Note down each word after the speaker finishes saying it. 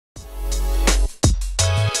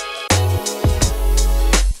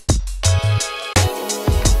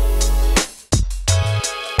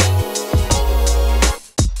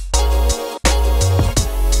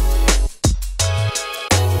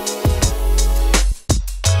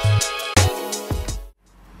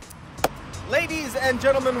and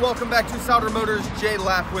gentlemen, welcome back to Souder Motors. Jay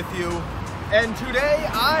Lapp with you. And today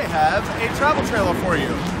I have a travel trailer for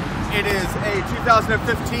you. It is a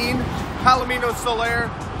 2015 Palomino Solaire,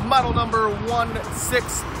 model number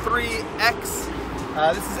 163X.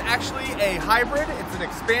 This is actually a hybrid. It's an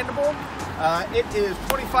expandable. It is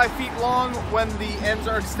 25 feet long when the ends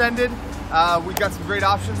are extended. We've got some great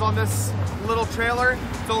options on this little trailer.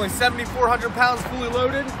 It's only 7,400 pounds fully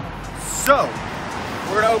loaded. So,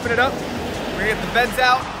 we're gonna open it up. We're gonna get the vents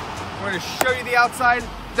out. We're gonna show you the outside.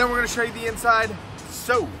 Then we're gonna show you the inside.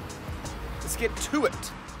 So, let's get to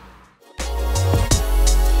it.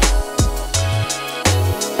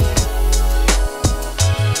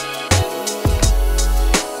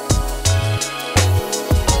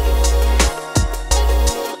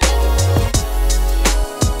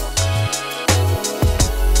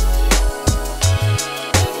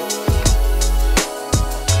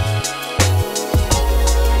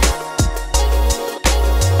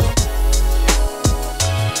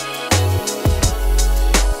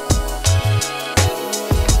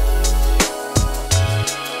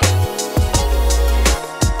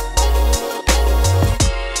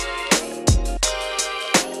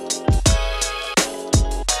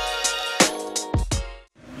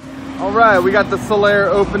 Alright, we got the Solaire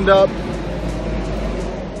opened up.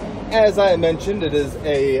 As I mentioned, it is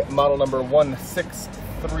a model number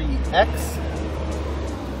 163X.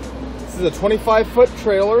 This is a 25-foot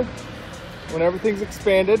trailer when everything's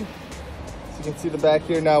expanded. So you can see the back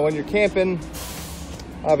here. Now when you're camping,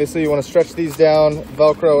 obviously you want to stretch these down,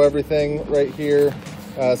 Velcro everything right here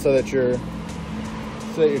so that you're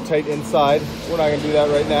tight inside. We're not going to do that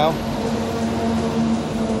right now.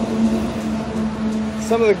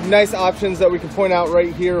 Some of the nice options that we can point out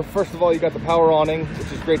right here. First of all, you got the power awning,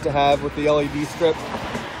 which is great to have with the LED strip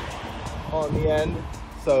on the end.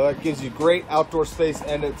 So that gives you great outdoor space,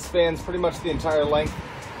 and it spans pretty much the entire length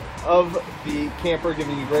of the camper,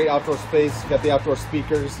 giving you great outdoor space. You got the outdoor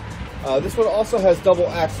speakers. This one also has double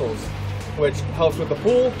axles, which helps with the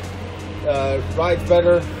pool. Rides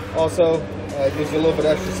better. Also, gives you a little bit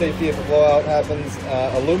extra safety if a blowout happens.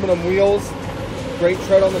 Aluminum wheels, great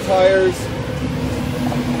tread on the tires.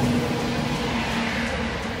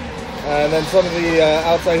 And then some of the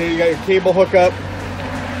outside here, you got your cable hookup.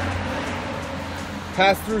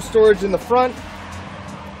 Pass-through storage in the front.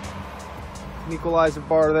 An equalizer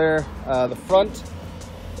bar there. The front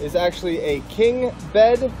is actually a king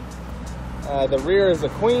bed. The rear is a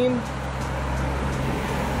queen.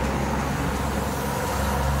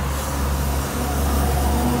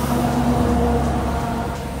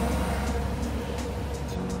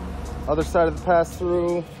 Other side of the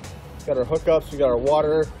pass-through, got our hookups, we got our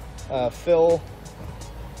water fill,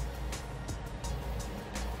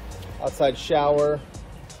 outside shower.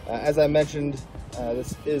 As I mentioned,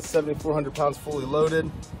 this is 7,400 pounds fully loaded.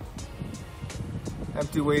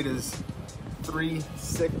 Empty weight is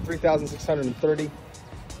 3,630.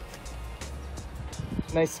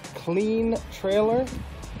 Nice clean trailer.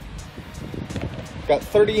 Got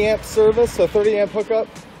 30 amp service, so 30 amp hookup.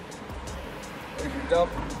 There's your dump.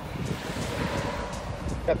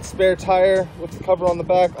 Got the spare tire with the cover on the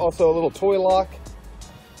back, also a little toy lock.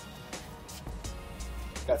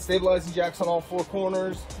 Got stabilizing jacks on all four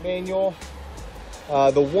corners, manual.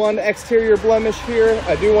 The one exterior blemish here,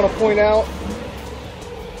 I do want to point out,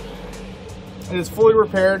 it is fully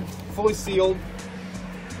repaired, fully sealed.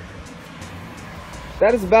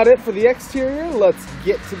 That is about it for the exterior. Let's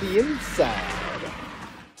get to the inside.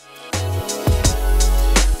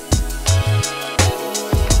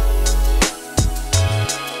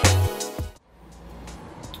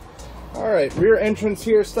 Alright, rear entrance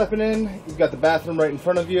here, stepping in. You've got the bathroom right in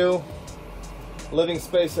front of you. Living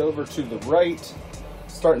space over to the right.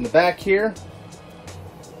 Start in the back here.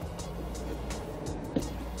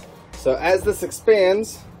 So as this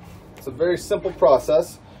expands, it's a very simple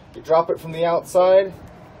process. You drop it from the outside.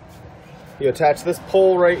 You attach this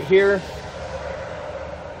pole right here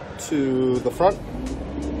to the front.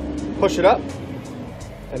 Push it up,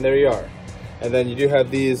 and there you are. And then you do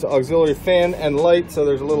have these auxiliary fan and light, so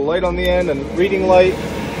there's a little light on the end and reading light.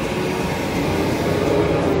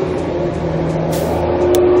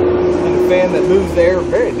 And a fan that moves the air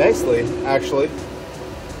very nicely, actually.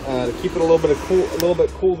 To keep it a little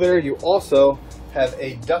bit cool there, you also have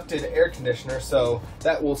a ducted air conditioner, so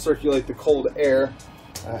that will circulate the cold air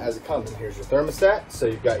as it comes. And here's your thermostat. So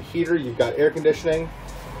you've got heater, you've got air conditioning.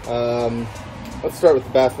 Let's start with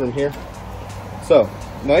the bathroom here. So,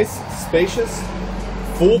 nice, spacious,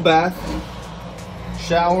 full bath,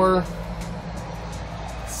 shower,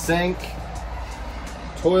 sink,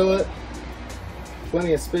 toilet,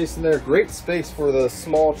 plenty of space in there. Great space for the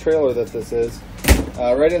small trailer that this is.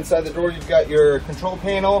 Right inside the door, you've got your control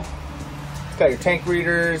panel. It's got your tank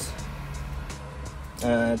readers.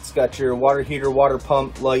 It's got your water heater, water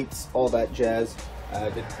pump, lights, all that jazz.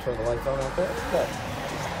 Did turn the lights on out there? Yeah.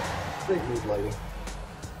 Great mood lighting.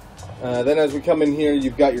 Then as we come in here,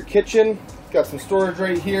 you've got your kitchen. Got some storage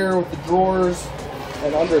right here with the drawers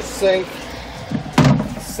and under sink.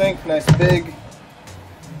 Sink, nice big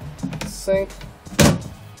sink.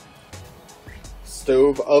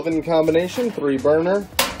 Stove oven combination, 3-burner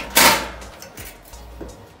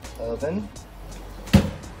oven.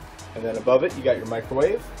 And then above it, you got your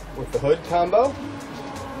microwave with the hood combo.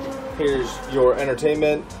 Here's your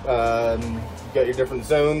entertainment. You've got your different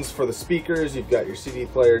zones for the speakers. You've got your CD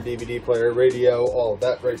player, DVD player, radio, all of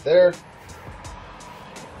that right there.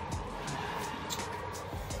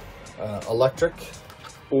 Electric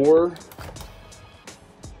or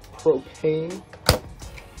propane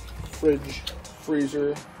fridge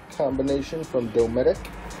freezer combination from Dometic.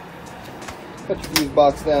 Got your fuse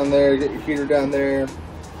box down there, get your heater down there.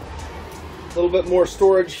 A little bit more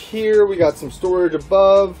storage here. We got some storage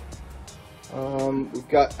above. We've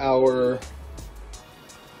got our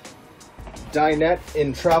dinette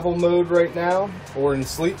in travel mode right now, or in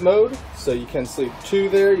sleep mode. So you can sleep 2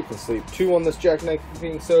 there. You can sleep 2 on this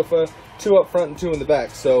jackknifing sofa, 2 up front and 2 in the back.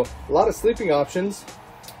 So a lot of sleeping options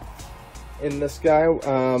in this guy.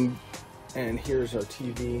 And here's our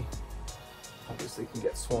TV. Obviously can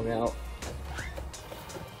get swung out.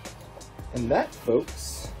 And that,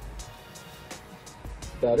 folks,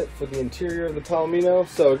 about it for the interior of the Palomino.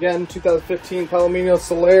 So again, 2015 Palomino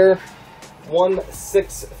Solaire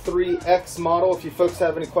 163X model. If you folks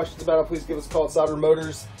have any questions about it, please give us a call at Solder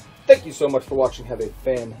Motors. Thank you so much for watching. Have a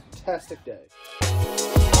fantastic day.